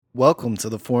Welcome to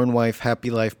the Foreign Wife Happy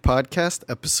Life podcast,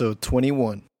 episode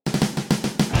 21.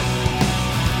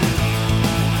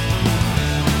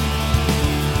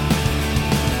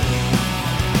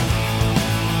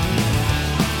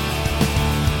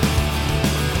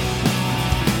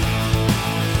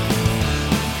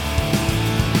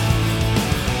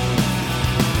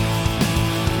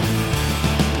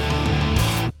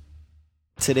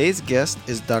 Today's guest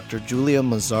is Dr. Julia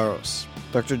Mazzaros.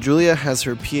 Dr. Julia has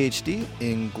her PhD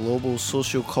in Global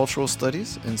Sociocultural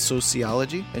Studies and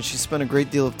Sociology, and she spent a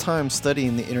great deal of time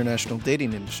studying the international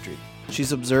dating industry.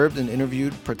 She's observed and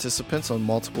interviewed participants on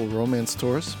multiple romance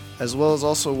tours, as well as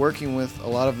also working with a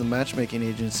lot of the matchmaking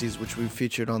agencies which we've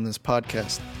featured on this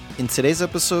podcast. In today's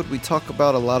episode, we talk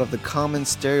about a lot of the common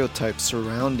stereotypes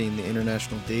surrounding the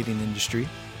international dating industry.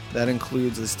 That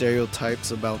includes the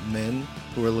stereotypes about men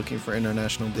who are looking for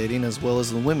international dating, as well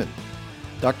as the women.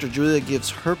 Dr. Julia gives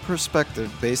her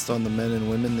perspective based on the men and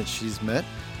women that she's met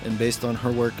and based on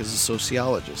her work as a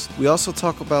sociologist. We also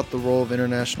talk about the role of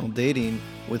international dating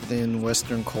within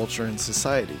Western culture and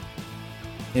society.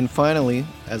 And finally,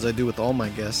 as I do with all my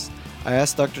guests, I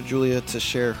asked Dr. Julia to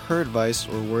share her advice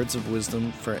or words of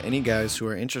wisdom for any guys who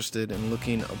are interested in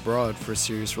looking abroad for a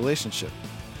serious relationship.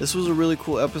 This was a really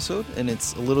cool episode, and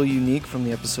it's a little unique from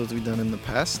the episodes we've done in the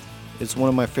past. It's one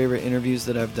of my favorite interviews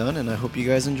that I've done, and I hope you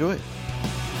guys enjoy it.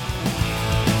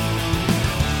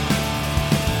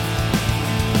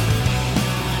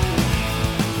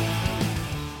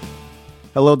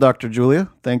 Hello, Dr. Julia.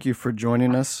 Thank you for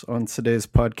joining us on today's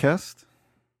podcast.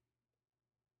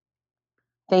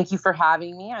 Thank you for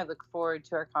having me. I look forward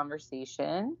to our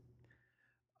conversation.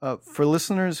 For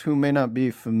listeners who may not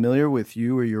be familiar with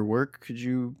you or your work, could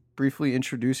you briefly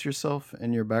introduce yourself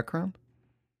and your background?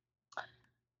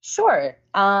 Sure.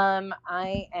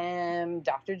 I am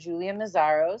Dr. Julia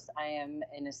Mazzaros. I am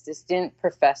an assistant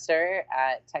professor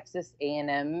at Texas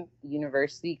A&M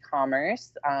University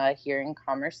Commerce here in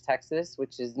Commerce, Texas,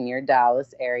 which is near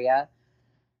Dallas area.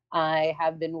 I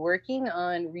have been working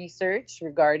on research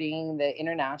regarding the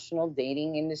international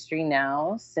dating industry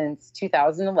now since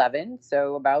 2011,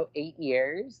 so about 8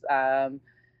 years.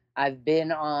 I've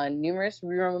been on numerous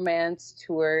romance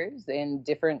tours in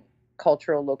different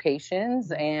cultural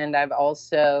locations, and I've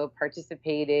also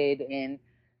participated in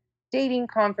dating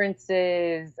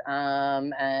conferences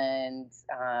and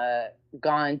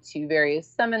gone to various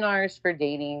seminars for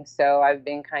dating. So I've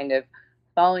been kind of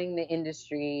following the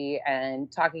industry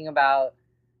and talking about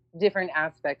different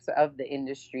aspects of the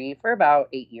industry for about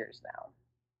 8 years now.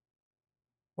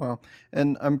 Wow.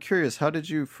 And I'm curious, how did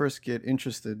you first get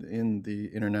interested in the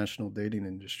international dating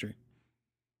industry?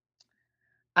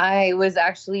 I was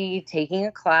actually taking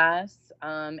a class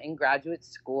in graduate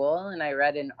school, and I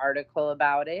read an article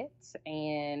about it,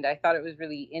 and I thought it was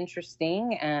really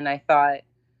interesting, and I thought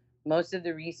most of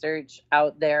the research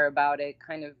out there about it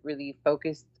kind of really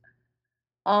focused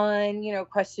on,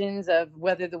 questions of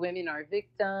whether the women are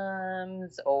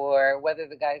victims or whether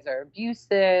the guys are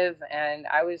abusive. And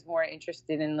I was more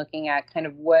interested in looking at kind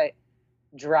of what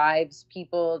drives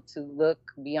people to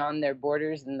look beyond their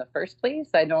borders in the first place.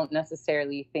 I don't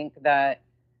necessarily think that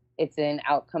it's an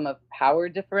outcome of power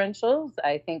differentials.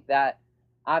 I think that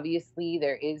obviously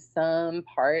there is some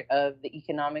part of the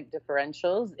economic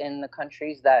differentials in the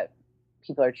countries that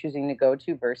people are choosing to go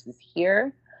to versus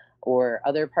here or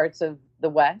other parts of the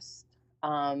West.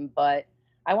 But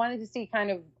I wanted to see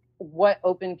kind of what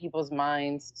opened people's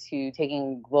minds to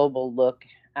taking a global look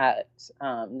at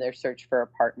their search for a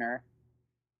partner.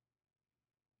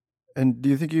 And do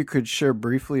you think you could share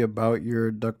briefly about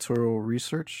your doctoral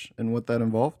research and what that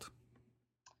involved?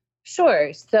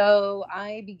 Sure. So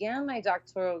I began my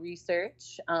doctoral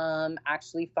research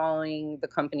actually following the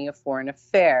company of Foreign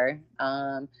Affair,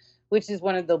 which is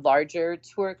one of the larger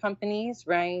tour companies,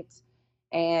 right?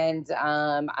 And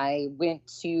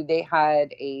they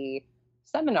had a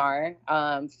seminar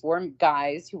for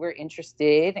guys who were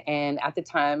interested. And at the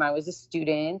time, I was a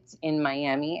student in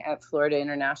Miami at Florida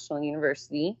International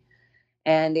University.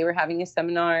 And they were having a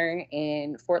seminar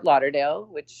in Fort Lauderdale,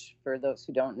 which, for those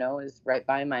who don't know, is right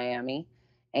by Miami.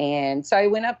 And so I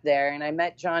went up there and I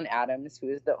met John Adams,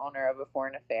 who is the owner of A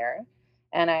Foreign Affair.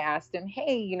 And I asked him,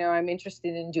 hey, I'm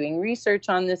interested in doing research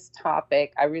on this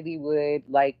topic. I really would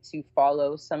like to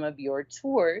follow some of your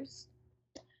tours.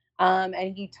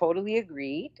 And he totally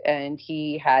agreed. And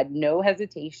he had no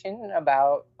hesitation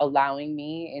about allowing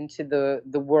me into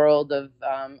the world of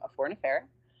A Foreign Affair.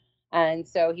 And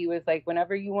so he was like,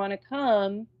 whenever you want to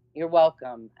come, you're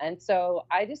welcome. And so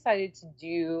I decided to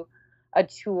do a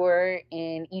tour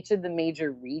in each of the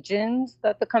major regions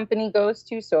that the company goes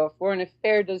to. So A Foreign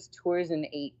Affair does tours in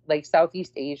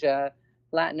Southeast Asia,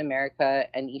 Latin America,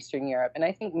 and Eastern Europe. And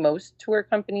I think most tour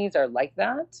companies are like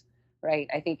that, right?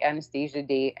 I think Anastasia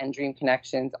Date and Dream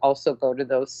Connections also go to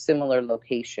those similar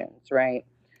locations, right?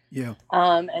 Yeah.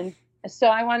 And so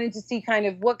I wanted to see kind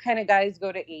of what kind of guys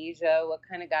go to Asia, what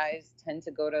kind of guys tend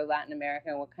to go to Latin America,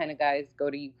 and what kind of guys go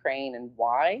to Ukraine and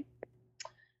why.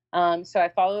 So I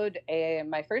followed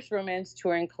my first romance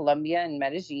tour in Colombia and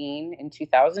Medellin in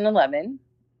 2011.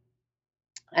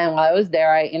 And while I was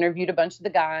there, I interviewed a bunch of the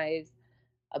guys,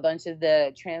 a bunch of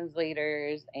the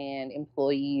translators and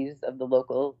employees of the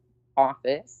local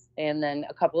office, and then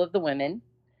a couple of the women.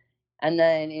 And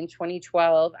then in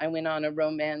 2012, I went on a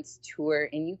romance tour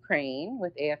in Ukraine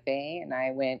with AFA, and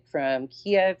I went from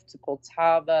Kiev to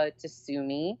Poltava to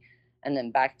Sumy, and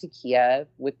then back to Kiev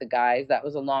with the guys. That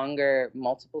was a longer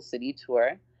multiple city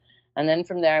tour. And then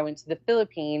from there, I went to the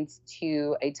Philippines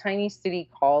to a tiny city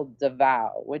called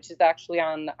Davao, which is actually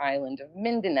on the island of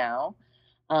Mindanao,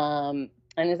 and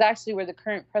is actually where the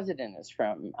current president is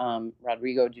from,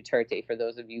 Rodrigo Duterte, for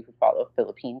those of you who follow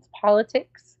Philippines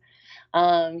politics.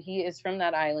 He is from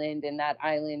that island, and that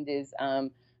island is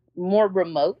more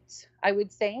remote, I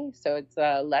would say. So it's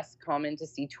less common to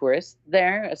see tourists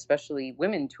there, especially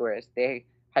women tourists. They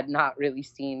had not really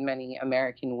seen many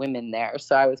American women there.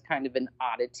 So I was kind of an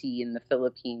oddity in the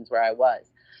Philippines where I was.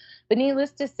 But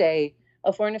needless to say,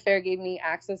 A Foreign Affair gave me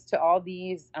access to all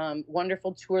these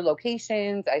wonderful tour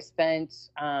locations. I spent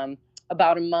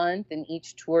about a month in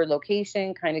each tour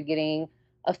location, kind of getting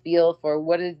a feel for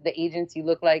what does the agency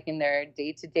look like in their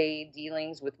day-to-day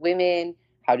dealings with women,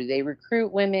 how do they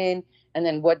recruit women, and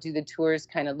then what do the tours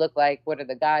kind of look like, what are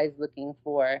the guys looking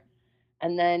for.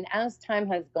 And then as time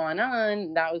has gone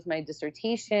on, that was my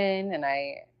dissertation. And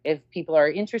if people are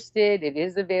interested, it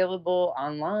is available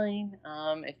online.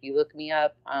 If you look me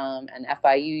up and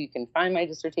FIU, you can find my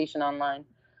dissertation online.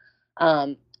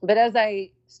 But as I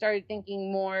started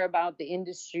thinking more about the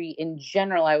industry in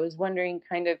general, I was wondering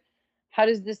kind of how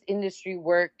does this industry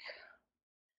work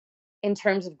in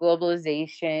terms of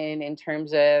globalization, in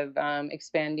terms of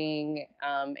expanding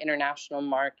international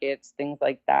markets, things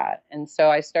like that. And so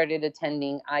I started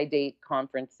attending iDate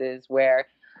conferences where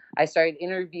I started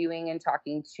interviewing and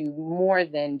talking to more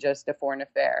than just A Foreign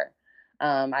Affair.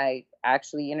 I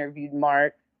actually interviewed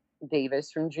Mark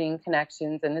Davis from Dream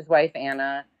Connections and his wife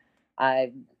Anna.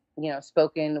 I've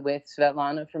spoken with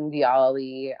Svetlana from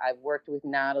Diali. I've worked with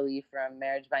Natalie from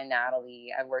Marriage by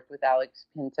Natalie. I've worked with Alex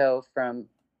Pinto from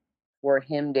For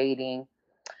Him Dating.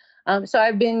 So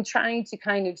I've been trying to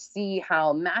kind of see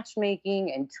how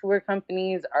matchmaking and tour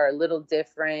companies are a little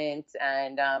different,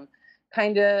 and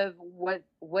kind of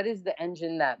what is the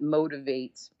engine that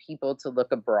motivates people to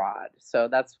look abroad. So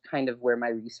that's kind of where my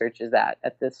research is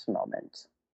at this moment.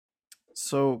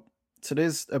 So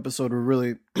today's episode, we're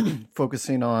really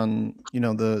focusing on,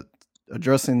 the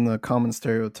addressing the common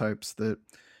stereotypes that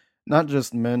not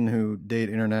just men who date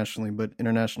internationally, but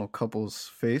international couples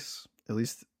face, at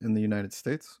least in the United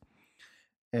States.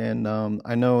 And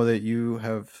I know that you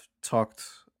have talked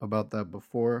about that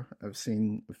before. I've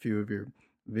seen a few of your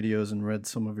videos and read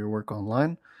some of your work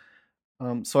online.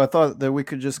 So I thought that we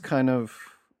could just kind of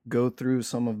go through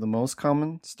some of the most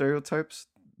common stereotypes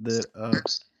that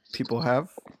people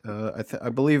have. I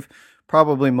believe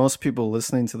probably most people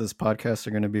listening to this podcast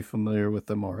are going to be familiar with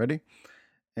them already,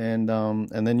 and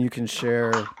then you can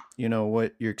share,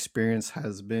 what your experience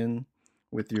has been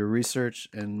with your research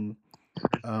and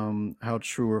how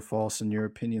true or false, in your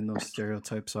opinion, those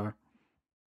stereotypes are.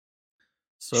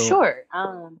 So, Sure.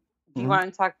 Do you mhm.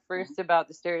 want to talk first about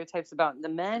the stereotypes about the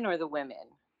men or the women?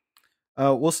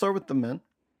 We'll start with the men.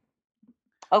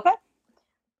 Okay.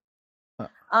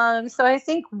 Uh, So I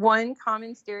think one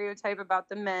common stereotype about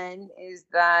the men is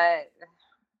that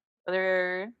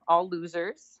they're all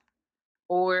losers,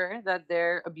 or that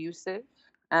they're abusive,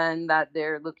 and that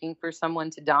they're looking for someone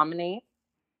to dominate.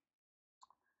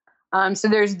 So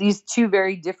there's these two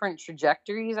very different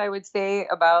trajectories, I would say,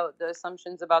 about the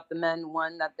assumptions about the men.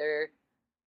 One, that they're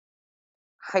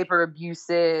hyper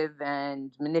abusive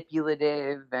and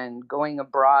manipulative and going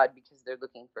abroad because they're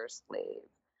looking for a slave.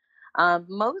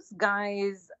 Most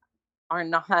guys are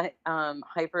not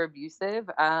hyper abusive.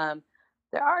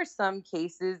 There are some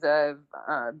cases of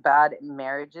bad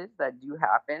marriages that do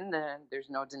happen, and there's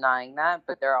no denying that.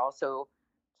 But there are also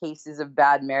cases of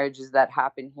bad marriages that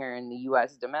happen here in the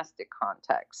U.S. domestic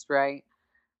context, right?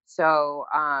 So,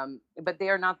 but they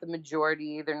are not the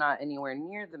majority. They're not anywhere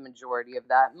near the majority of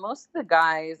that. Most of the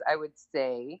guys, I would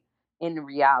say, in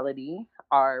reality,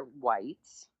 are white,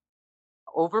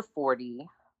 over 40,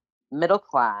 middle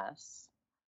class,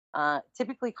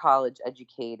 typically college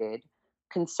educated,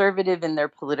 conservative in their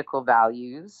political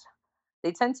values,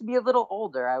 they tend to be a little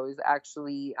older. I was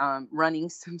actually running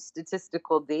some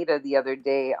statistical data the other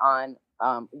day on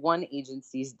one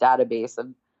agency's database of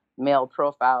male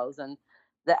profiles, and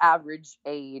the average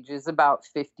age is about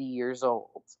 50 years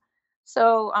old.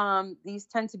 So these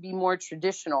tend to be more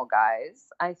traditional guys,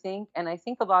 I think. And I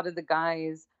think a lot of the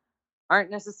guys aren't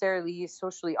necessarily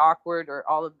socially awkward or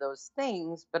all of those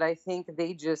things, but I think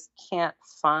they just can't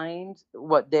find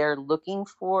what they're looking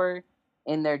for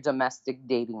in their domestic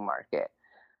dating market.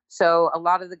 So a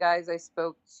lot of the guys I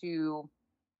spoke to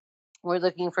were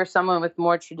looking for someone with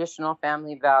more traditional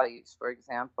family values, for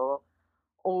example,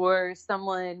 or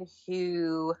someone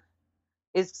who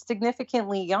is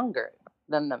significantly younger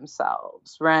than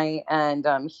themselves, right? And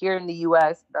here in the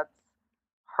US, that's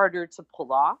harder to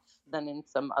pull off than in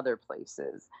some other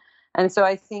places. And so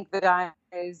I think the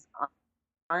guys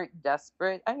aren't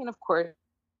desperate. I mean, of course,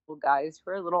 guys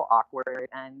who are a little awkward,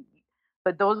 and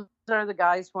but those are the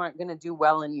guys who aren't going to do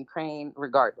well in Ukraine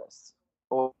regardless,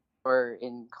 or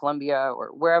in Colombia or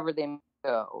wherever they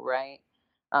go, right?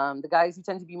 The guys who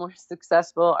tend to be more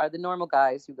successful are the normal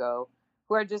guys who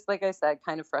are just, like I said,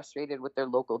 kind of frustrated with their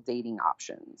local dating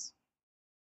options.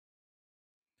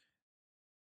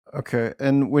 Okay.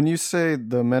 And when you say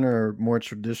the men are more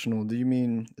traditional, do you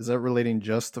mean, is that relating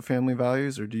just to family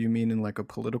values, or do you mean in like a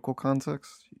political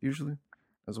context usually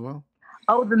as well?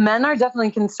 Oh, the men are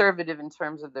definitely conservative in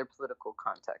terms of their political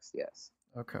context, yes.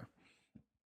 Okay.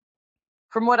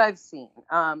 From what I've seen,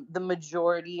 the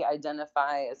majority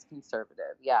identify as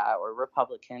conservative, yeah, or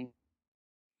Republican,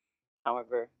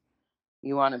 however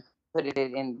you want to put it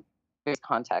in various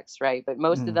contexts, right? But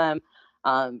most of Mhm. them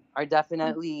are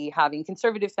definitely having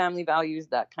conservative family values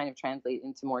that kind of translate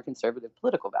into more conservative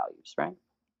political values, right?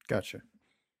 Gotcha.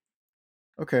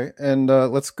 Okay. And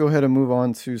let's go ahead and move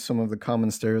on to some of the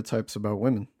common stereotypes about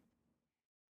women.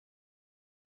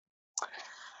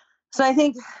 So I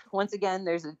think once again,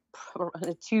 there's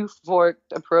a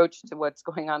two-forked approach to what's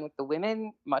going on with the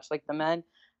women, much like the men,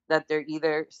 that they're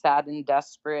either sad and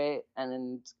desperate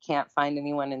and can't find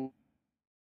anyone in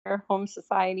their home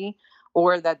society,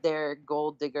 or that they're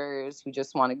gold diggers who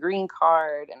just want a green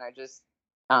card and are just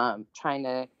trying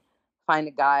to find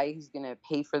a guy who's going to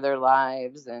pay for their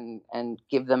lives and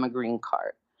give them a green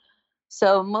card.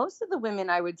 So most of the women,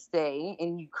 I would say,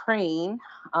 in Ukraine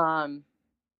um,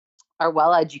 are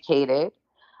well educated.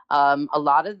 A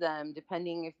lot of them,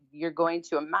 depending if you're going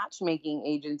to a matchmaking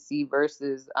agency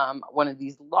versus one of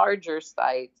these larger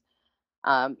sites,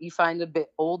 you find a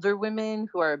bit older women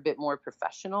who are a bit more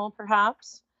professional,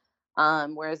 perhaps.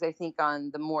 Whereas I think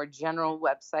on the more general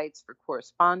websites for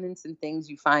correspondence and things,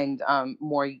 you find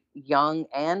more young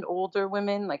and older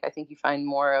women. Like I think you find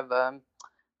more of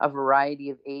a variety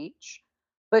of age.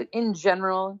 But in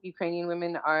general, Ukrainian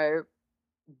women are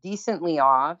decently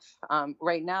off.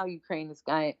 Right now, Ukraine is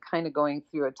kind of going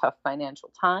through a tough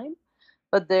financial time,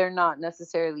 but they're not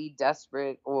necessarily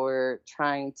desperate or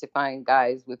trying to find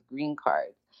guys with green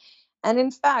cards. And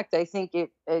in fact, I think it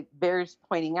bears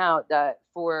pointing out that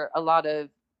for a lot of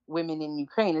women in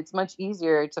Ukraine, it's much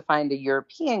easier to find a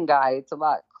European guy. It's a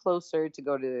lot closer to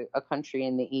go to a country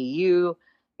in the EU.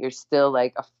 You're still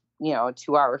like a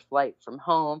 2 hour flight from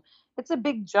home. It's a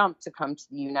big jump to come to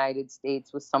the United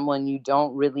States with someone you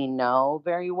don't really know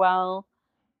very well.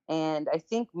 And I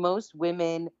think most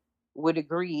women would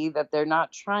agree that they're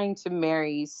not trying to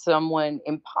marry someone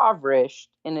impoverished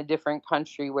in a different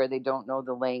country where they don't know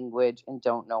the language and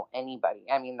don't know anybody.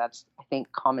 I mean, that's, I think,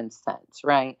 common sense,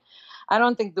 right? I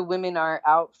don't think the women are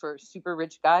out for super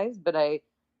rich guys, but I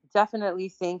definitely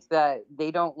think that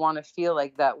they don't want to feel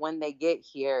like that when they get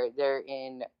here, they're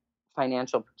in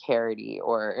financial precarity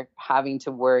or having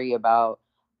to worry about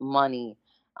money.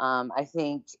 I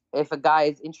think if a guy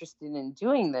is interested in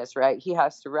doing this, right, he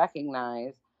has to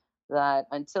recognize that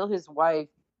until his wife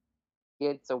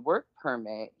gets a work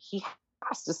permit, he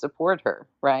has to support her,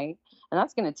 right? And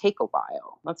that's going to take a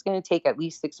while. That's going to take at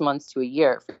least 6 months to a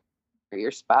year for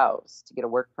your spouse to get a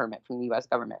work permit from the US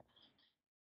government.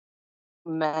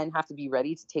 Men have to be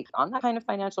ready to take on that kind of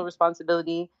financial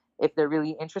responsibility if they're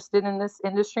really interested in this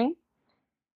industry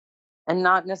and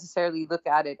not necessarily look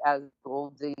at it as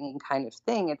gold digging kind of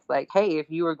thing. It's like, hey, if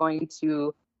you were going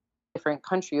to a different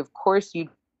country, of course you'd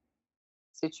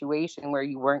situation where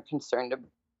you weren't concerned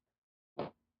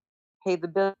about pay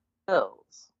the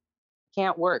bills.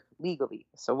 Can't work legally.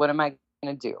 So what am I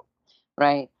gonna do?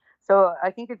 Right. So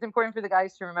I think it's important for the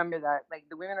guys to remember that like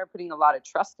the women are putting a lot of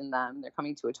trust in them. They're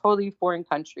coming to a totally foreign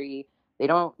country. They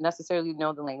don't necessarily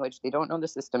know the language. They don't know the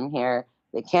system here.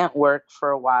 They can't work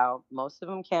for a while. Most of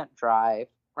them can't drive,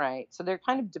 right? So they're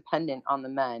kind of dependent on the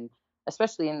men,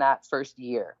 especially in that first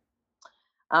year.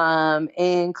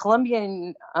 In Colombia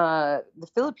and the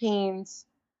Philippines,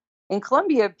 in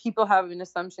Colombia, people have an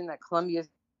assumption that Colombia is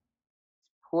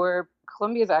poor.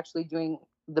 Colombia is actually doing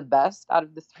the best out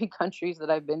of the three countries that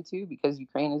I've been to because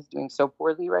Ukraine is doing so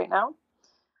poorly right now.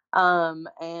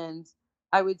 And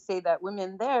I would say that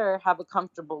women there have a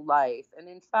comfortable life. And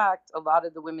in fact, a lot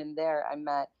of the women there I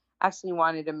met actually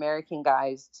wanted American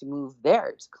guys to move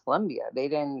there to Colombia. They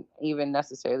didn't even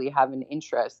necessarily have an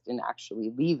interest in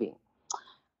actually leaving.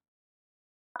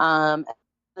 Um,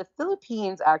 the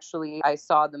Philippines, actually, I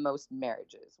saw the most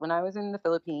marriages. When I was in the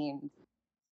Philippines,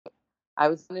 I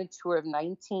was on a tour of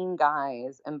 19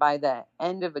 guys, and by the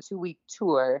end of a 2 week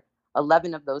tour,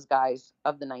 11 of those guys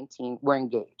of the 19 were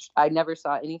engaged. I never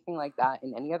saw anything like that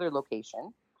in any other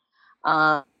location.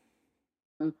 Um,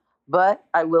 but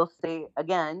I will say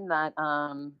again that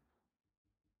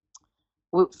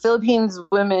Philippines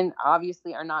women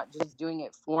obviously are not just doing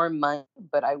it for money,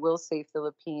 but I will say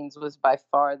Philippines was by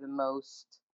far the most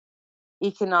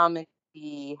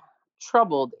economically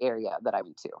troubled area that I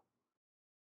went to.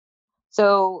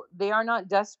 So they are not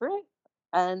desperate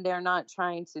and they're not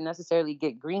trying to necessarily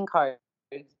get green cards.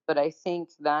 But I think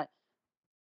that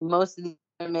most of the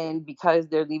women, because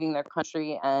they're leaving their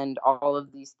country and all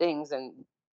of these things, and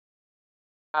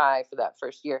I, for that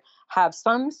first year, have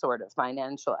some sort of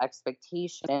financial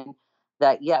expectation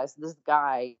that, yes, this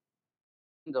guy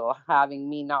will having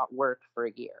me not work for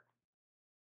a year.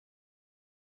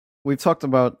 We've talked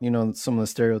about, some of the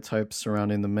stereotypes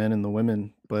surrounding the men and the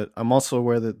women, but I'm also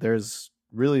aware that there's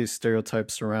really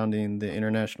stereotypes surrounding the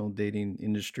international dating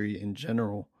industry in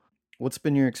general. What's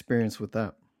been your experience with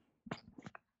that?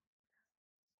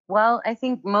 Well, I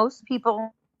think most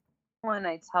people, when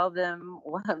I tell them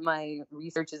what my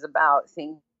research is about,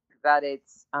 think that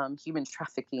it's human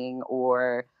trafficking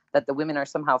or that the women are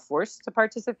somehow forced to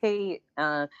participate.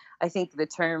 I think the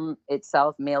term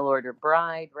itself, mail order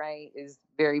bride, right, is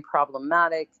very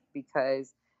problematic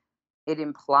because it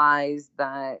implies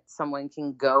that someone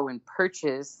can go and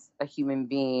purchase a human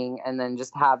being and then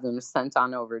just have them sent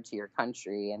on over to your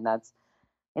country. And that's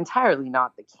entirely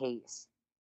not the case,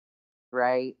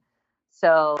 right?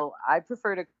 So I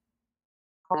prefer to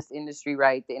this industry,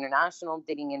 right, the international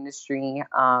dating industry,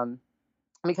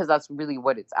 because that's really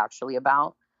what it's actually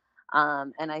about.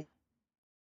 And I,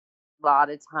 a lot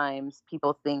of times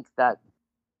people think that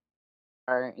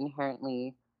are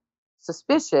inherently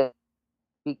suspicious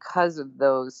because of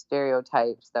those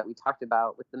stereotypes that we talked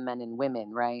about with the men and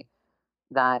women, right?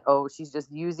 That, oh, she's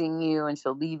just using you and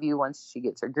she'll leave you once she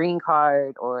gets her green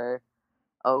card, or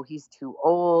oh, he's too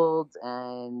old,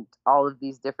 and all of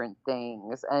these different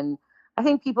things. And I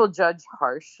think people judge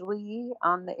harshly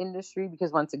on the industry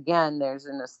because, once again, there's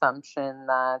an assumption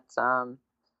that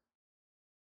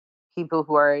people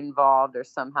who are involved are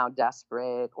somehow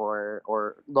desperate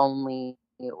or lonely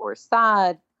or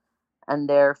sad, and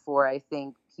therefore, I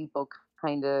think people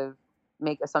kind of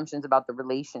make assumptions about the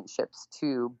relationships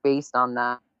too based on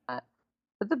that.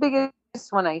 But the biggest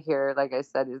one I hear, like I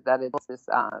said, is that it's this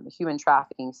human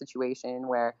trafficking situation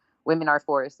where women are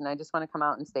forced. And I just want to come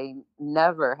out and say,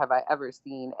 never have I ever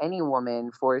seen any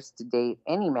woman forced to date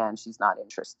any man she's not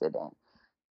interested in.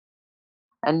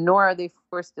 And nor are they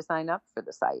forced to sign up for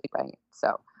the site, right?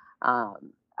 So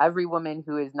every woman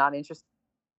who is not interested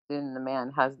in the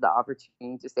man has the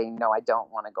opportunity to say, no, I don't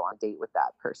want to go on a date with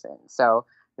that person. So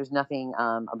there's nothing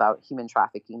about human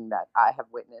trafficking that I have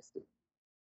witnessed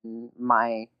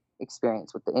my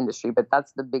experience with the industry, but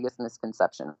that's the biggest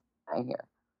misconception I hear.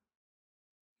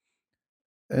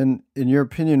 And in your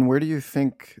opinion, where do you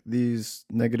think these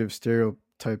negative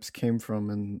stereotypes came from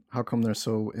and how come they're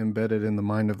so embedded in the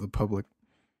mind of the public?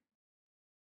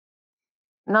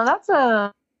 Now, that's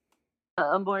a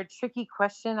more tricky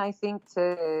question, I think,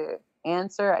 to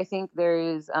answer. I think there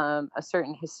is a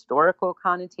certain historical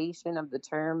connotation of the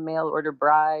term mail order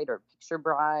bride or picture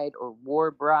bride or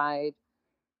war bride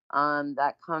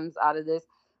that comes out of this.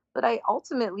 But I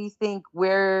ultimately think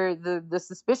where the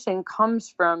suspicion comes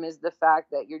from is the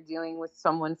fact that you're dealing with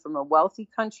someone from a wealthy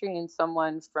country and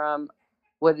someone from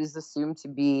what is assumed to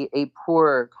be a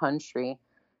poorer country.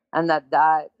 And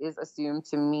that is assumed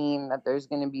to mean that there's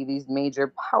going to be these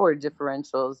major power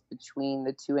differentials between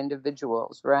the two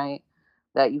individuals, right?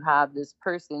 That you have this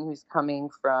person who's coming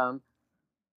from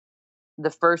the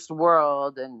first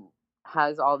world and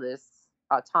has all this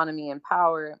autonomy and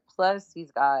power. Plus,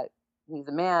 he's a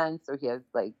man, so he has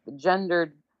like the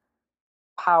gendered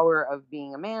power of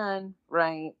being a man,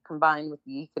 right? Combined with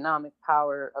the economic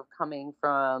power of coming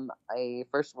from a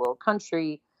first world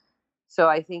country. So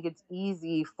I think it's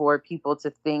easy for people to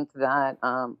think that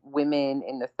women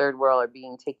in the third world are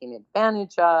being taken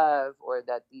advantage of, or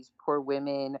that these poor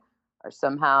women are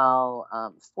somehow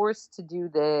forced to do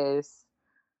this.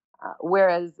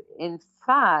 Whereas, in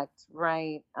fact,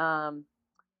 right, I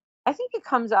think it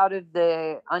comes out of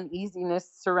the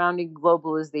uneasiness surrounding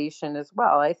globalization as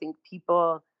well. I think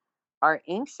people are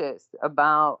anxious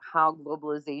about how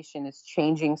globalization is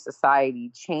changing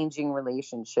society, changing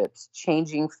relationships,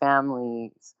 changing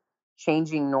families,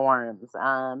 changing norms.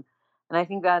 And I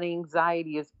think that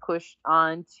anxiety is pushed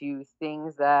onto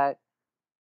things that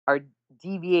are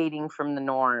deviating from the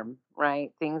norm,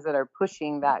 right? Things that are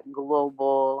pushing that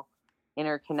global,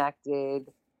 interconnected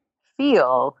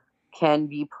feel can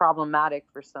be problematic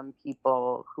for some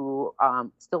people who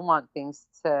still want things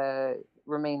to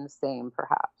remain the same,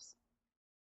 perhaps.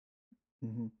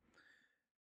 Hmm.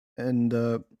 And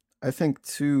I think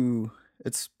too,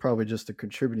 it's probably just a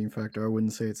contributing factor. I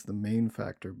wouldn't say it's the main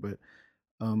factor, but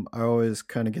I always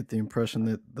kind of get the impression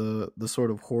that the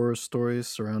sort of horror stories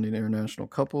surrounding international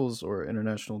couples or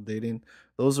international dating,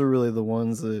 those are really the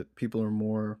ones that people are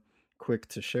more quick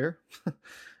to share.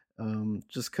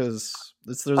 Just because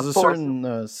there's Of a course.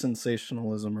 certain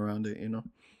sensationalism around it, you know.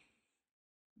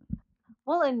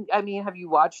 Well, and I mean, have you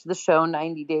watched the show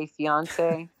 90 Day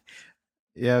Fiance?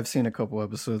 Yeah, I've seen a couple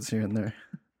episodes here and there.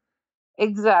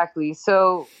 Exactly.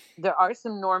 So there are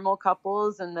some normal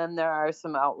couples and then there are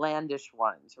some outlandish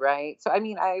ones, right? So, I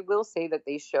mean, I will say that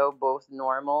they show both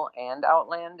normal and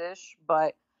outlandish,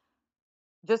 but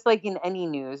just like in any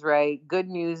news, right? Good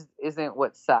news isn't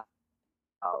what sells,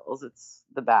 it's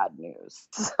the bad news.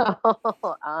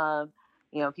 So,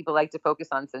 people like to focus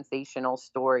on sensational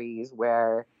stories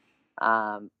where,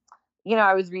 um,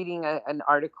 I was reading an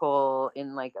article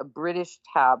in like a British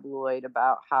tabloid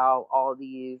about how all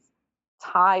these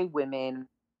Thai women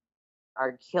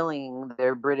are killing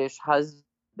their British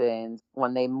husbands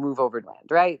when they move over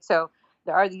land, right? So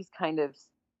there are these kind of,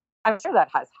 I'm sure that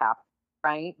has happened,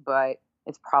 right? But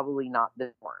it's probably not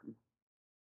the norm.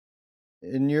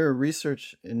 In your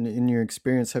research, in your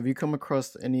experience, have you come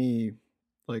across any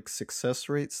like success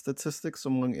rate statistics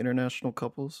among international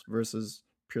couples versus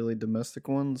purely domestic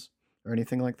ones or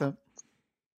anything like that?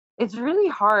 It's really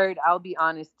hard, I'll be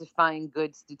honest, to find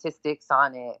good statistics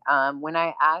on it. When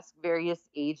I ask various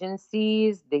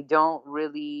agencies, they don't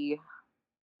really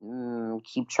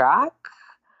keep track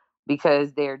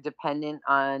because they're dependent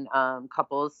on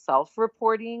couples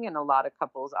self-reporting, and a lot of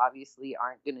couples obviously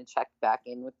aren't going to check back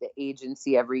in with the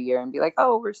agency every year and be like,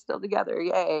 oh, we're still together,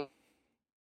 yay,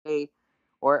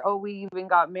 or oh, we even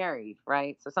got married,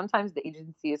 right? So sometimes the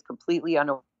agency is completely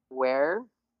unaware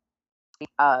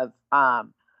of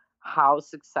how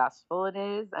successful it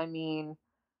is. I mean,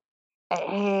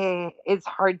 it's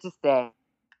hard to say.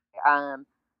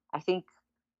 I think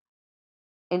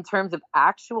in terms of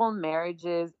actual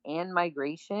marriages and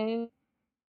migration,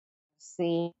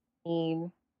 seen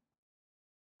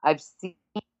I've seen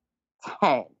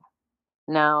 10.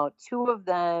 Now, 2 of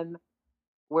them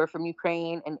were from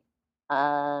Ukraine and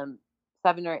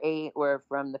 7 or 8 were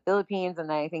from the Philippines,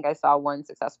 and I think I saw one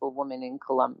successful woman in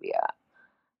Colombia.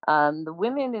 The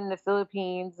women in the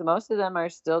Philippines, most of them are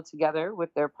still together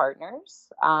with their partners.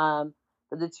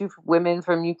 But the 2 women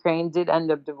from Ukraine did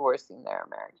end up divorcing their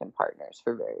American partners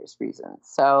for various reasons.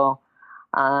 So,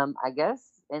 I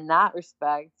guess in that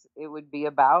respect, it would be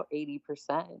about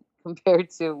 80%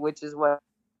 compared to which is what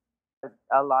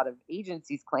a lot of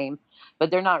agencies claim,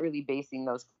 but they're not really basing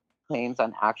those claims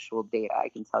on actual data. I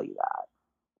can tell you that.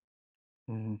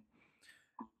 Hmm.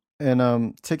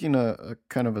 And taking a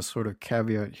kind of a sort of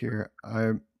caveat here,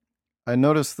 I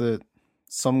noticed that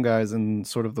some guys in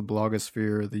sort of the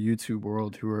blogosphere, the YouTube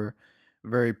world, who are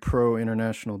very pro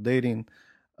international dating,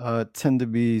 tend to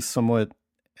be somewhat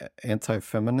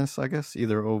anti-feminist, I guess,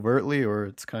 either overtly or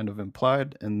it's kind of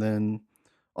implied. And then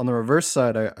on the reverse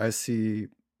side, I see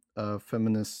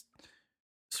feminists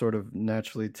sort of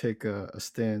naturally take a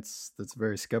stance that's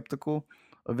very skeptical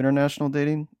of international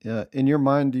dating. In your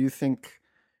mind, do you think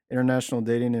international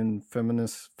dating and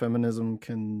feminism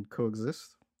can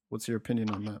coexist? What's your opinion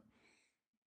on that?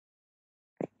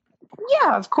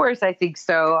 Yeah, of course, I think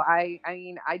so. I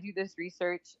mean, I do this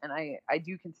research, and I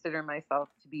do consider myself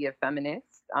to be a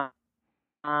feminist.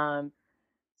 Um,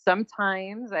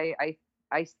 Sometimes I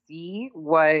see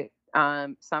what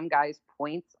some guys'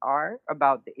 points are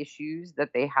about the issues that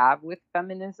they have with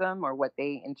feminism or what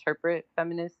they interpret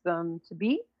feminism to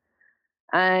be,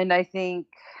 and I think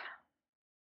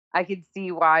I could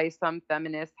see why some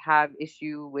feminists have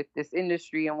issue with this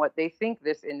industry and what they think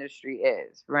this industry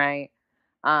is, right?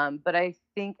 But I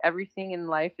think everything in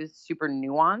life is super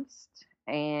nuanced,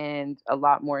 and a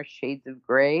lot more shades of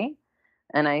gray.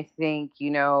 And I think,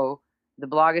 the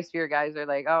blogosphere guys are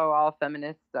like, oh, all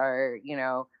feminists are,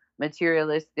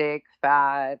 materialistic,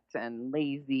 fat, and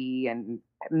lazy, and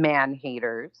man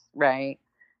haters, right?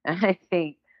 And I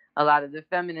think a lot of the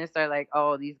feminists are like,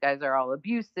 oh, these guys are all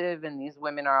abusive and these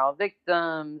women are all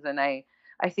victims. And I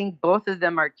think both of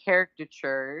them are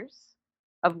caricatures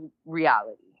of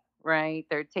reality, right?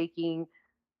 They're taking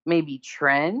maybe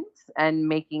trends and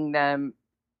making them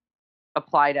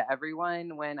apply to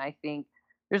everyone when I think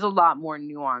there's a lot more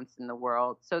nuance in the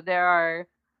world. So there are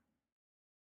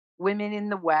women in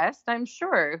the West, I'm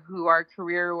sure, who are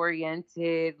career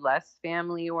oriented, less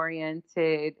family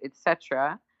oriented,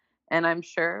 etc. And I'm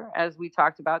sure, as we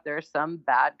talked about, there are some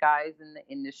bad guys in the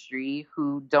industry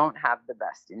who don't have the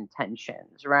best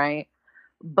intentions, right?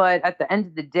 But at the end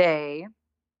of the day,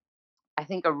 I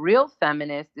think a real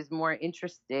feminist is more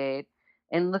interested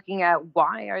in looking at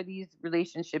why are these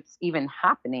relationships even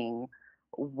happening?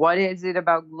 What is it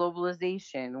about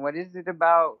globalization? What is it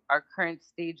about our current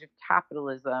stage of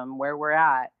capitalism where we're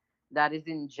at that is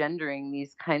engendering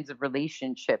these kinds of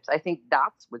relationships? I think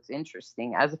that's what's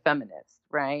interesting as a feminist,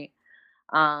 right?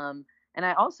 And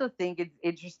I also think it's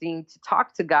interesting to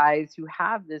talk to guys who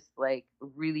have this like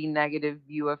really negative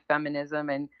view of feminism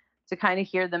and to kind of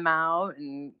hear them out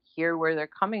and hear where they're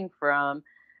coming from.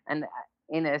 And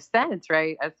in a sense,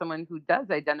 right, as someone who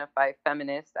does identify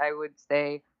feminist, I would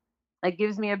say it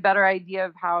gives me a better idea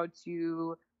of how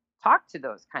to talk to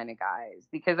those kind of guys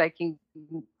because I can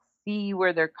see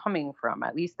where they're coming from.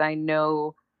 At least I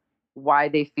know why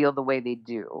they feel the way they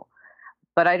do.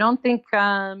 But I don't think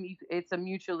it's a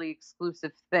mutually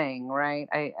exclusive thing, right?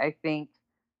 I think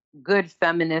good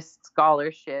feminist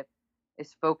scholarship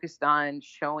is focused on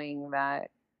showing that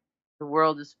the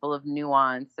world is full of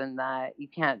nuance and that you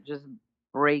can't just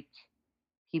break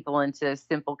people into a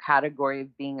simple category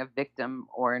of being a victim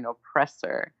or an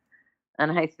oppressor.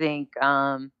 And I think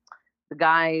the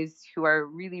guys who are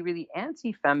really, really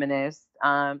anti-feminist,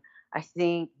 I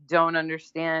think don't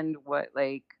understand what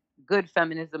like good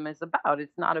feminism is about.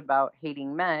 It's not about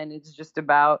hating men. It's just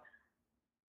about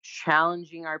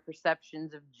challenging our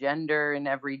perceptions of gender in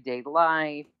everyday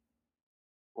life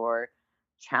or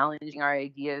challenging our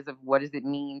ideas of what does it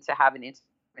mean to have an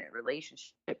intimate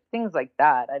relationship, things like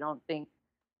that. I don't think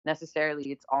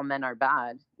necessarily it's all men are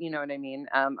bad. You know what I mean?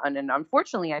 And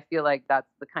unfortunately, I feel like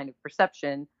that's the kind of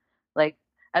perception. Like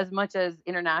as much as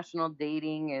international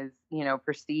dating is,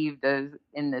 perceived as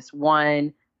in this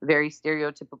one very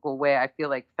stereotypical way, I feel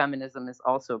like feminism is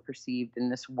also perceived in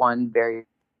this one very,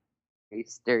 very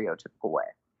stereotypical way.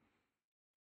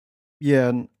 Yeah,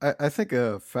 and I think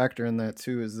a factor in that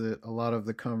too is that a lot of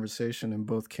the conversation in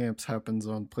both camps happens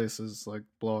on places like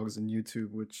blogs and YouTube,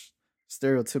 which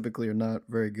stereotypically are not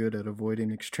very good at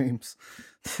avoiding extremes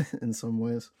in some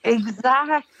ways.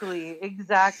 Exactly,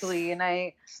 exactly.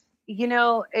 And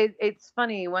it's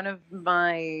funny. One of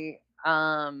my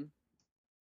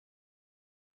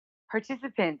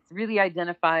participants really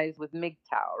identifies with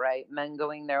MGTOW, right? Men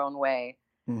going their own way.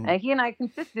 Mhm. And he and I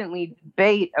consistently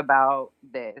debate about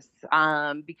this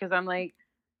because I'm like,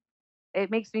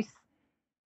 it makes me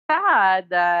sad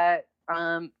that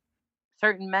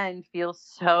certain men feel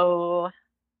so,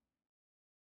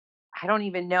 I don't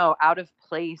even know, out of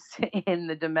place in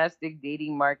the domestic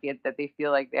dating market that they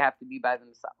feel like they have to be by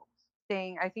themselves.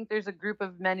 I think there's a group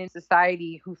of men in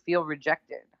society who feel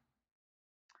rejected.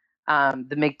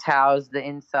 The MGTOWs, the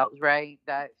incels, right?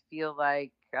 That feel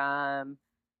like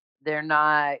they're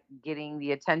not getting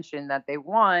the attention that they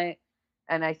want.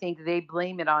 And I think they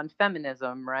blame it on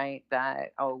feminism, right?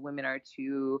 That, oh, women are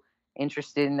too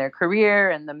interested in their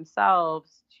career and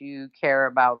themselves to care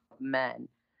about men.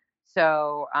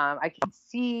 So I can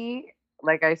see,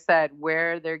 like I said,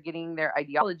 where they're getting their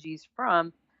ideologies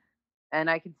from. And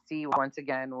I could see once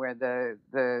again where the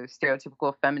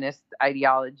stereotypical feminist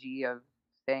ideology of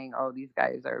saying, oh, these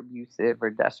guys are abusive or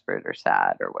desperate or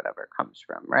sad or whatever comes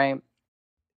from, right?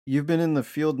 You've been in the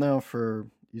field now for,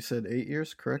 you said, 8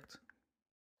 years, correct?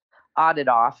 Odded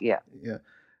off, yeah. Yeah.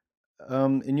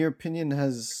 In your opinion,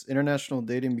 has international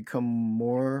dating become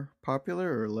more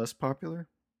popular or less popular?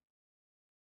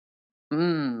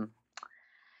 Mm,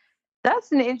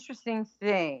 that's an interesting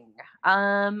thing.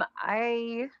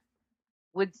 I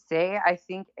would say I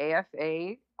think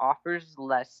AFA offers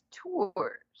less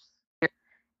tours.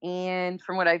 And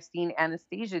from what I've seen,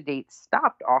 Anastasia Dates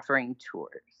stopped offering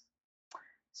tours.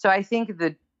 So I think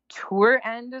the tour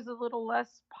end is a little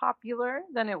less popular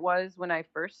than it was when I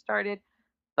first started.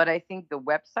 But I think the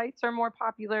websites are more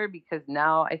popular because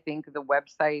now I think the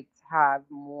websites have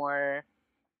more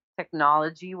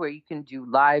technology where you can do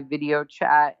live video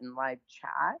chat and live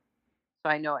chat. So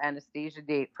I know Anastasia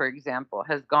Date, for example,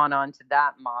 has gone on to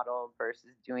that model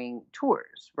versus doing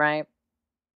tours, right?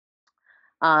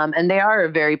 And they are a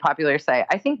very popular site.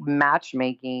 I think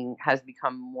matchmaking has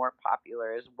become more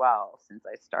popular as well since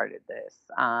I started this.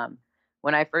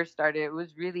 When I first started, it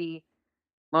was really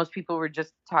most people were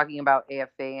just talking about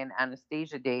AFA and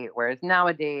Anastasia Date, whereas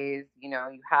nowadays, you know,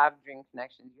 you have Dream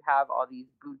Connections, you have all these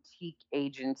boutique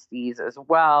agencies as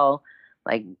well,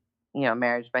 like, you know,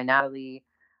 Marriage by Natalie,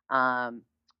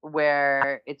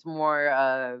 where it's more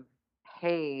of,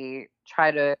 hey,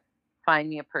 try to find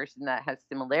me a person that has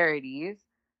similarities,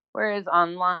 whereas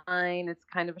online, it's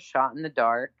kind of a shot in the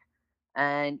dark.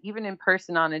 And even in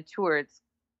person on a tour,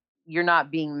 you're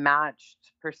not being matched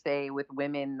per se with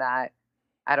women that,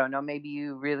 I don't know, maybe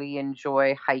you really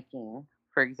enjoy hiking,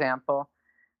 for example.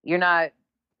 You're not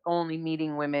only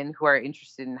meeting women who are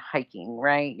interested in hiking,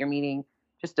 right? You're meeting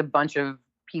just a bunch of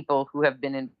people who have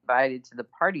been invited to the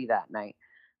party that night.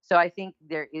 So I think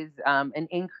there is an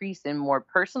increase in more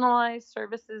personalized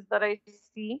services that I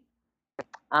see,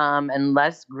 and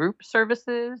less group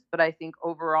services. But I think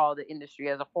overall, the industry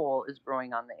as a whole is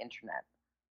growing on the internet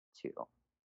too.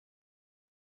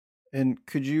 And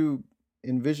could you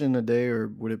envision a day, or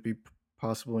would it be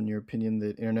possible, in your opinion,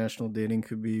 that international dating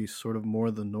could be sort of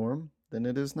more the norm than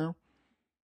it is now?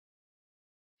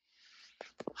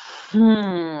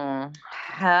 Hmm.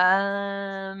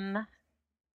 Um,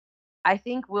 I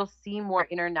think we'll see more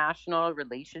international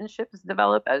relationships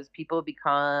develop as people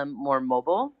become more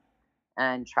mobile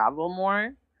and travel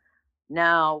more.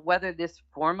 Now, whether this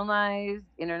formalized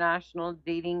international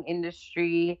dating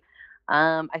industry,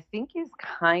 I think is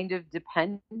kind of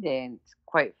dependent,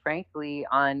 quite frankly,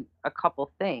 on a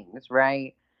couple things,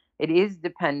 right? It is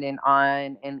dependent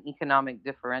on an economic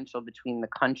differential between the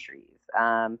countries.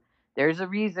 There's a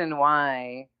reason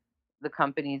why the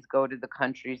companies go to the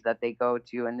countries that they go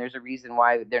to, and there's a reason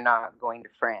why they're not going to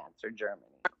France or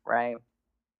Germany, right?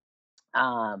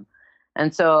 Um,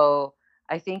 and so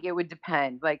I think it would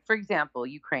depend. Like, for example,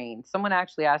 Ukraine. Someone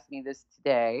actually asked me this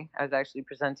today. I was actually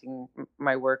presenting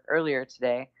my work earlier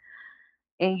today.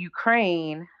 In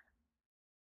Ukraine,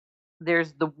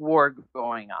 there's the war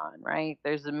going on, right?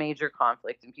 There's a major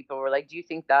conflict, and people were like, "Do you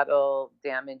think that'll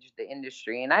damage the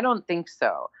industry?" And I don't think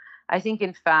so. I think,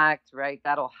 in fact, right,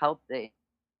 that'll help the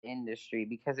industry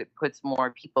because it puts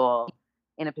more people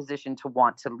in a position to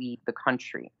want to leave the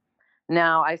country.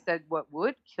 Now, I said what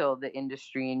would kill the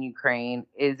industry in Ukraine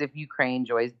is if Ukraine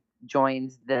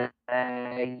joins the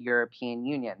European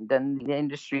Union. Then the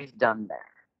industry's done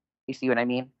there. You see what I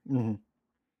mean? Hmm.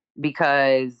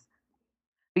 Because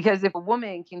if a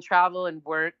woman can travel and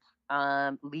work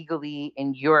legally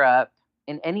in Europe,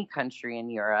 in any country in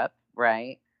Europe,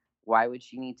 right? Why would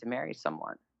she need to marry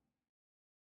someone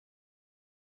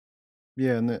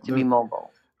Yeah, and to be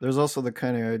mobile? there's also the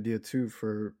kind of idea too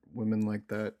for women like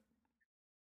that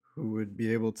who would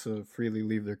be able to freely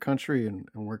leave their country and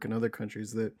work in other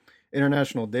countries, that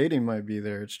international dating might be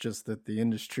there. It's just that the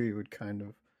industry would kind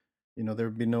of, there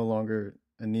would be no longer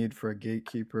a need for a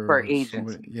gatekeeper For or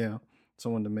somebody, agency? yeah,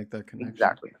 someone to make that connection.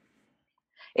 Exactly.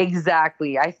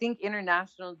 Exactly. I think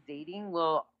international dating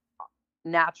will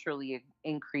naturally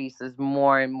increase as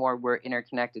more and more we're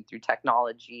interconnected through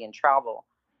technology and travel.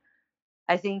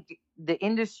 I think the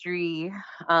industry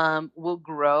will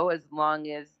grow as long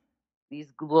as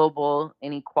these global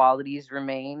inequalities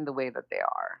remain the way that they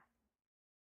are.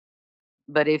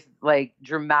 But if like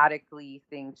dramatically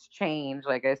things change,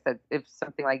 like I said, if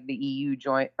something like the EU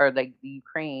join or like the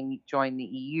Ukraine joined the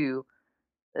EU,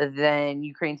 then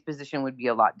Ukraine's position would be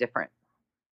a lot different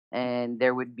and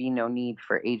there would be no need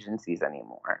for agencies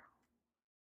anymore.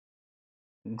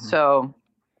 Hmm. So,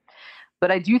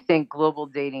 but I do think global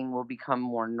dating will become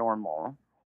more normal.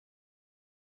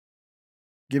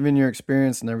 Given your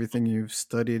experience and everything you've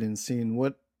studied and seen,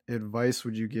 what advice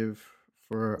would you give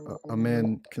for a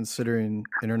man considering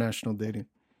international dating?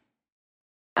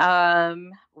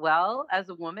 Well, as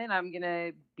a woman, I'm going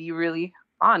to be really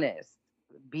honest.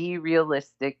 Be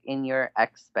realistic in your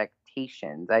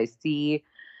expectations. I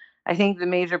think the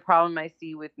major problem I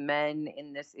see with men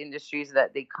in this industry is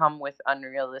that they come with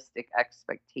unrealistic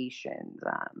expectations.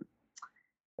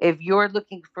 If you're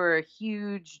looking for a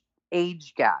huge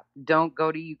age gap, don't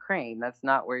go to Ukraine. That's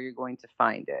not where you're going to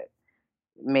find it.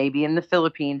 Maybe in the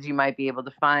Philippines, you might be able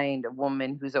to find a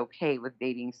woman who's okay with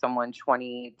dating someone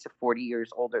 20 to 40 years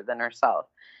older than herself.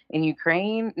 In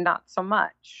Ukraine, not so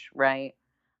much, right?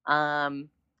 So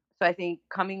I think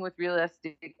coming with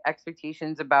realistic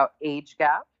expectations about age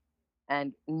gap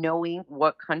and knowing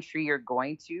what country you're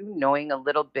going to, knowing a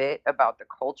little bit about the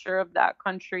culture of that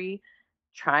country,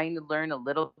 trying to learn a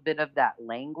little bit of that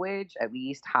language, at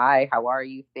least hi, how are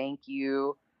you, thank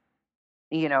you,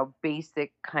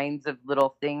 basic kinds of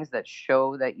little things that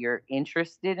show that you're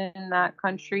interested in that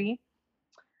country.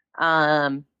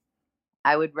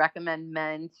 I would recommend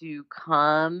men to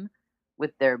come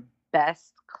with their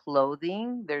best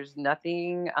clothing. There's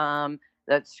nothing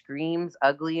that screams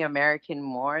ugly American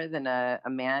more than a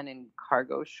man in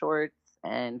cargo shorts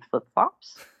and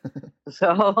flip-flops.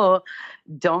 So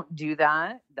don't do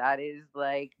that. That is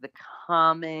like the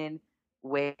common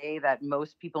way that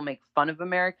most people make fun of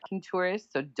American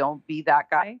tourists. So don't be that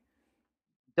guy.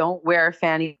 Don't wear a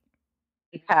fanny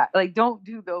pack. Like, don't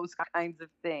do those kinds of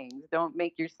things. Don't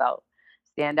make yourself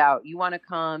stand out. You want to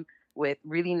come with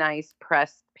really nice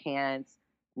pressed pants,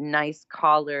 nice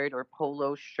collared or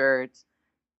polo shirts,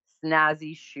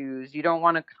 snazzy shoes. You don't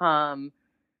want to come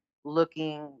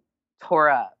looking tore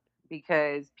up,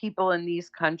 because people in these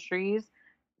countries,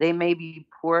 they may be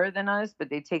poorer than us, but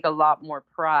they take a lot more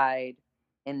pride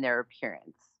in their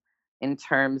appearance, in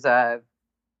terms of,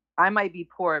 I might be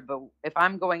poor, but if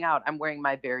I'm going out, I'm wearing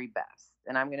my very best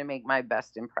and I'm going to make my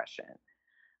best impression.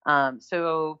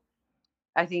 So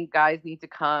I think guys need to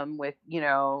come with,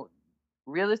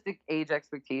 realistic age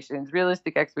expectations,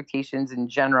 realistic expectations in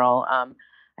general.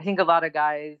 I think a lot of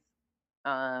guys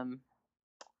are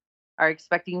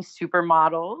expecting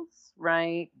supermodels,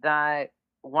 right? That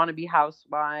want to be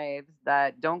housewives,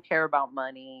 that don't care about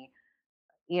money.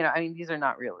 These are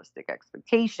not realistic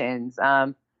expectations.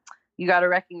 You got to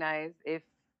recognize, if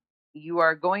you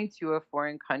are going to a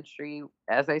foreign country,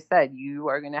 as I said, you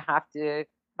are going to have to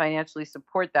financially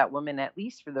support that woman at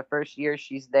least for the first year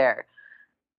she's there.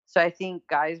 So I think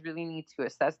guys really need to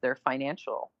assess their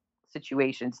financial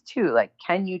situations too. Like,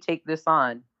 can you take this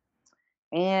on?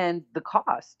 And the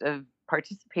cost of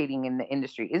participating in the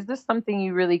industry. Is this something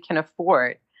you really can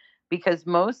afford? Because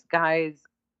most guys,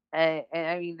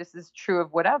 and this is true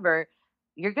of whatever,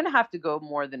 you're going to have to go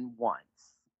more than once.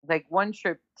 Like, one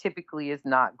trip typically is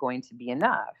not going to be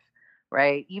enough,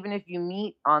 right? Even if you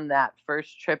meet on that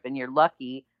first trip and you're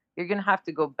lucky, you're going to have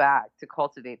to go back to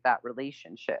cultivate that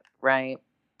relationship, right?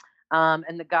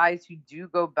 And the guys who do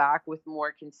go back with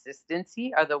more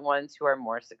consistency are the ones who are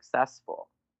more successful.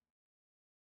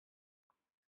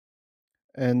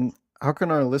 And how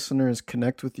can our listeners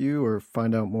connect with you or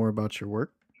find out more about your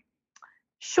work?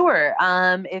 Sure.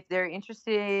 If they're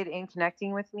interested in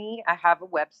connecting with me, I have a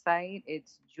website.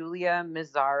 It's Julia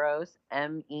Mezaros,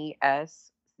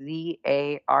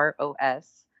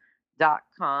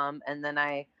 MESZAROS.com. And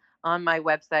then on my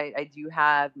website, I do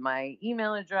have my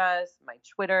email address, my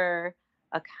Twitter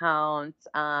account.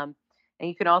 And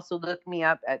you can also look me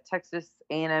up at Texas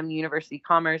A&M University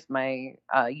Commerce. My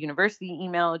university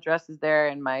email address is there,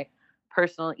 and my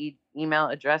personal email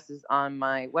address is on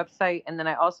my website. And then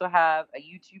I also have a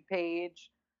YouTube page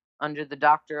under the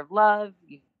Doctor of Love.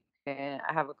 I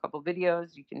have a couple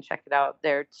videos. You can check it out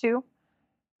there too.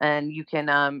 And you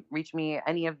can reach me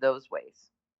any of those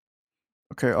ways.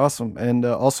 Okay, awesome. And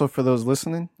also for those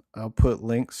listening, I'll put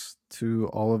links to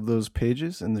all of those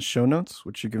pages in the show notes,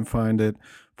 which you can find at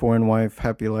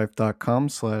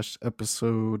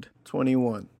foreignwifehappylife.com/episode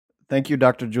 21. Thank you,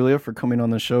 Dr. Julia, for coming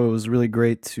on the show. It was really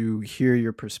great to hear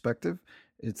your perspective.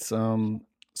 It's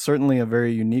certainly a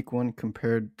very unique one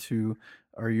compared to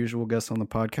our usual guests on the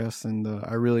podcast, and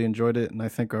I really enjoyed it, and I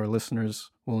think our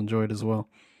listeners will enjoy it as well.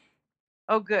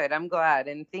 Oh, good. I'm glad.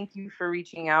 And thank you for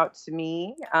reaching out to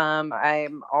me. I'm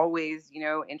always,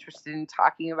 interested in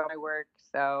talking about my work.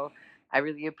 So I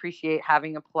really appreciate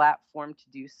having a platform to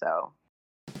do so.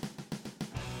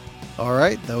 All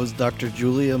right, that was Dr.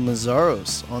 Julia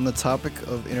Mezaros on the topic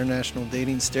of international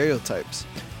dating stereotypes.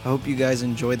 I hope you guys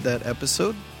enjoyed that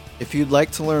episode. If you'd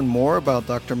like to learn more about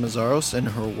Dr. Mezaros and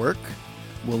her work,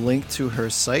 we'll link to her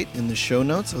site in the show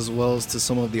notes, as well as to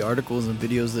some of the articles and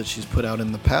videos that she's put out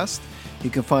in the past. You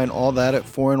can find all that at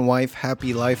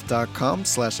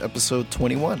foreignwifehappylife.com/episode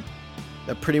 21.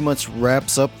 That pretty much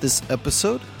wraps up this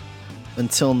episode.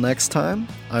 Until next time,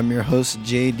 I'm your host,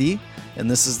 JD, and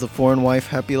this is the Foreign Wife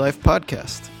Happy Life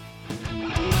podcast.